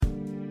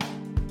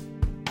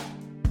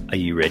Are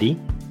you ready?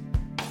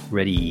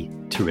 Ready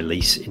to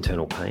release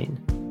internal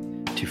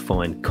pain? To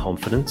find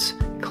confidence,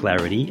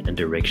 clarity, and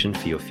direction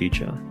for your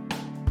future?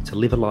 To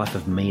live a life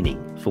of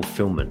meaning,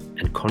 fulfillment,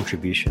 and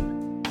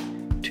contribution?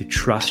 To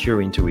trust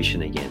your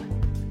intuition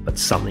again, but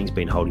something's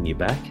been holding you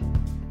back?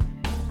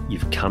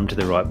 You've come to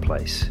the right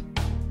place.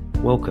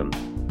 Welcome.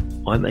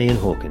 I'm Ian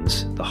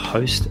Hawkins, the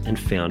host and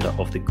founder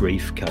of the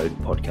Grief Code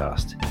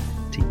podcast.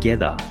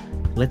 Together,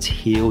 let's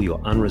heal your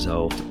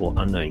unresolved or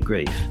unknown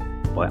grief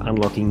by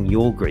unlocking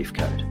your grief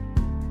code.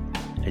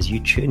 As you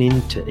tune in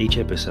to each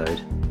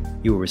episode,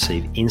 you will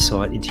receive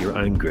insight into your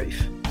own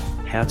grief,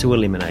 how to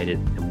eliminate it,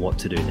 and what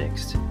to do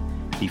next.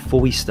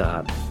 Before we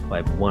start, I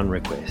have one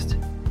request.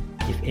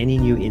 If any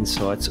new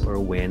insights or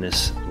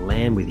awareness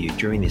land with you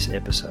during this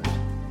episode,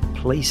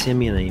 please send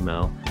me an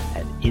email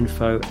at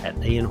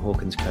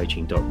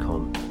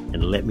info@ianhawkinscoaching.com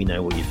and let me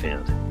know what you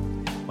found.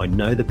 I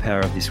know the power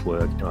of this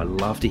work and I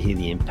love to hear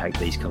the impact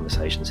these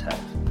conversations have.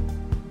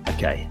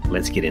 Okay,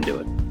 let's get into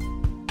it.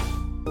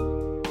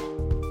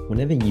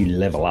 Whenever you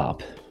level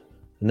up,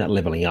 and that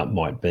leveling up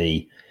might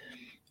be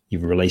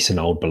you've released an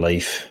old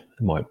belief,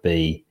 it might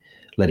be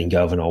letting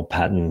go of an old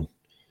pattern,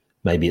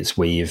 maybe it's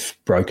where you've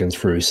broken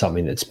through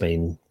something that's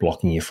been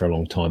blocking you for a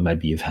long time,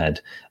 maybe you've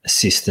had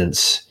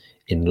assistance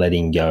in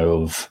letting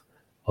go of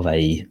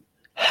a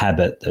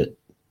habit that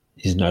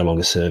is no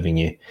longer serving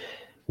you.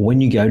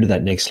 When you go to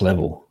that next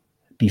level,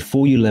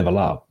 before you level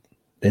up,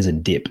 there's a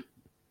dip.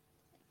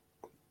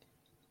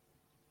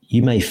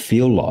 You may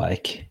feel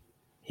like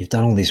you've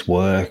done all this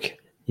work,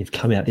 you've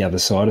come out the other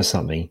side of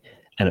something,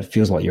 and it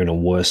feels like you're in a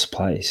worse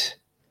place.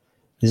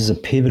 This is a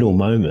pivotal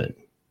moment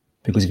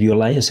because if you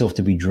allow yourself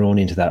to be drawn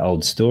into that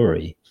old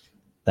story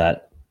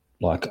that,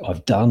 like,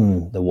 I've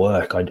done the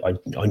work, I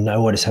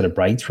know I just had a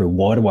breakthrough,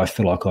 why do I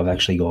feel like I've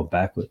actually gone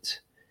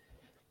backwards?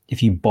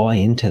 If you buy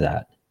into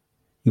that,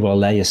 you will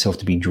allow yourself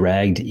to be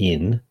dragged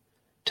in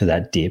to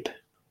that dip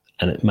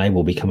and it may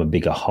well become a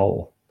bigger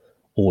hole,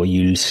 or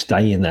you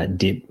stay in that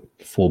dip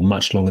for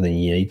much longer than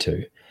you need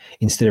to,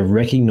 instead of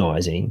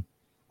recognizing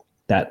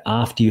that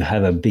after you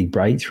have a big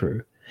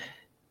breakthrough,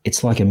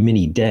 it's like a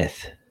mini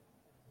death,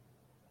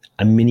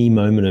 a mini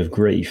moment of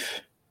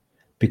grief,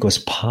 because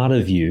part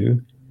of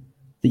you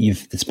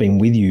that's been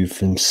with you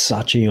from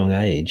such a young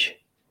age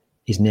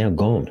is now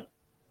gone.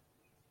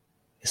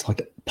 It's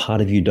like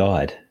part of you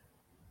died.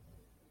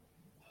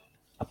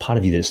 A part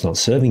of you that's not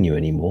serving you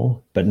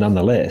anymore, but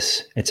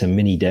nonetheless, it's a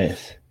mini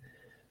death.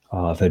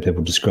 I've heard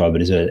people describe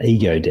it as an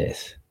ego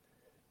death.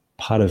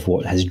 Part of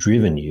what has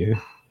driven you,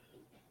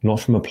 not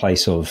from a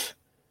place of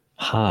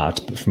heart,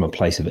 but from a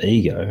place of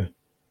ego,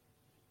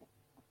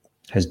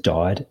 has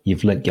died.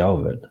 You've let go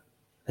of it.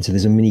 And so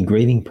there's a mini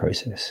grieving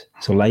process.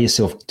 So allow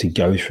yourself to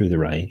go through the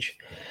range,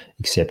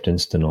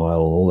 acceptance,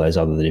 denial, all those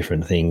other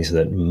different things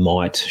that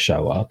might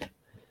show up,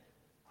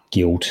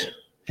 guilt,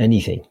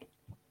 anything.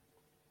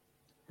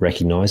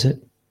 Recognize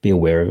it, be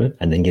aware of it,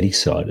 and then get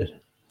excited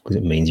because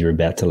it means you're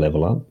about to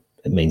level up.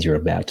 It means you're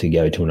about to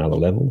go to another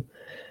level,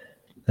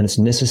 and it's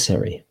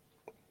necessary.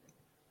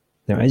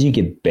 Now, as you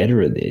get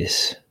better at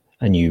this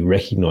and you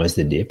recognize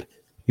the dip,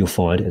 you'll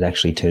find it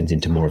actually turns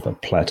into more of a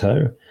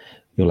plateau.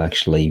 You'll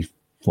actually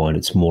find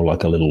it's more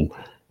like a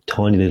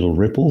tiny little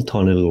ripple,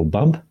 tiny little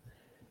bump.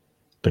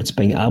 But it's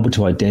being able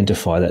to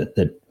identify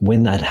that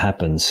when that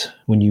happens,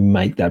 when you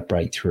make that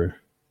breakthrough,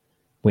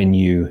 when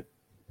you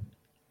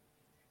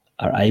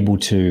are able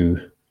to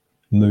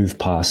move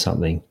past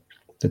something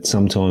that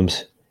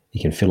sometimes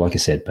you can feel like a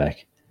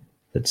setback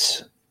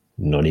that's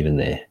not even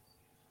there.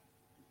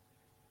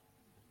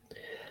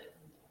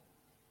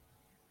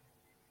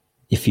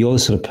 If you're the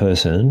sort of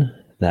person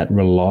that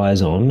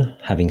relies on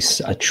having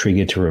a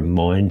trigger to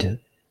remind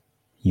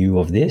you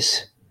of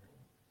this,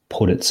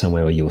 put it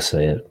somewhere where you'll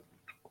see it.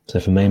 So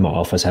for me, in my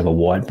office, I have a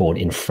whiteboard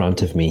in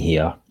front of me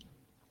here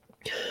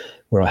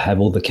where I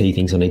have all the key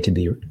things I need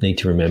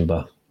to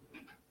remember.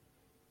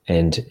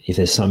 And if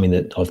there's something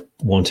that I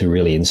want to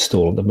really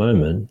install at the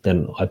moment,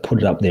 then I put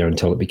it up there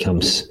until it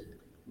becomes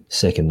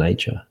second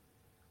nature.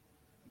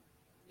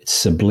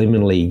 It's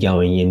subliminally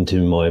going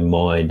into my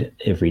mind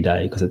every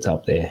day because it's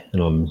up there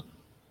and I'm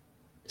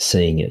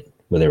seeing it,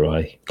 whether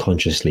I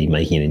consciously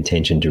making an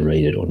intention to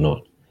read it or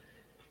not.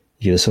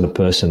 If you're the sort of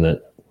person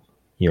that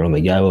you're on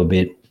the go a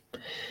bit,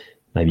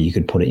 maybe you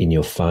could put it in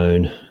your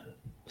phone,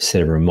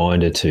 set a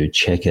reminder to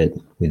check it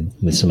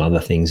with some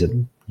other things that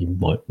you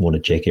might want to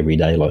check every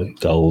day, like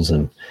goals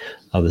and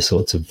other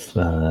sorts of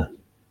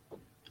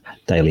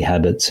daily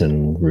habits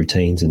and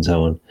routines and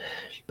so on.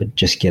 But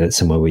just get it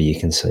somewhere where you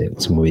can see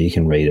it, somewhere where you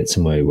can read it,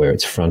 somewhere where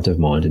it's front of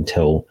mind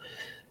until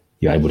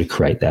you're able to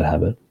create that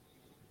habit.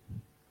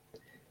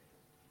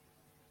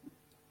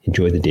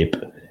 Enjoy the dip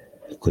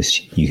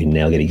because you can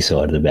now get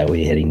excited about where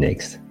you're heading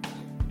next.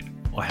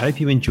 I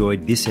hope you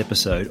enjoyed this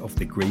episode of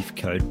the Grief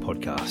Code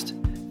podcast.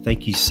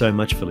 Thank you so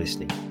much for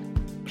listening.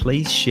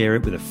 Please share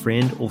it with a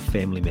friend or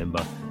family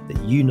member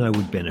that you know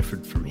would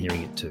benefit from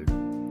hearing it too.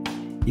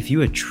 If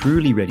you are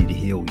truly ready to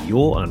heal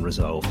your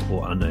unresolved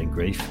or unknown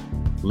grief,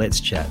 let's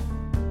chat.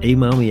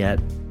 Email me at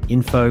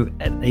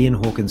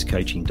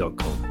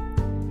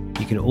info@ianhawkinscoaching.com.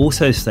 You can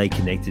also stay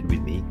connected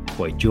with me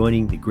by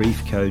joining the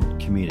Grief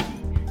Code community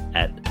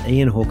at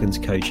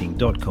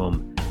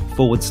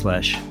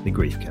ianhawkinscoaching.com/the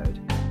Grief Code.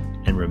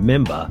 And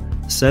remember,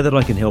 so that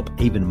I can help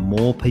even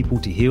more people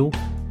to heal,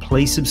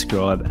 please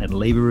subscribe and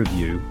leave a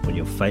review on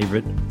your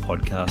favourite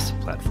podcast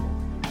platform.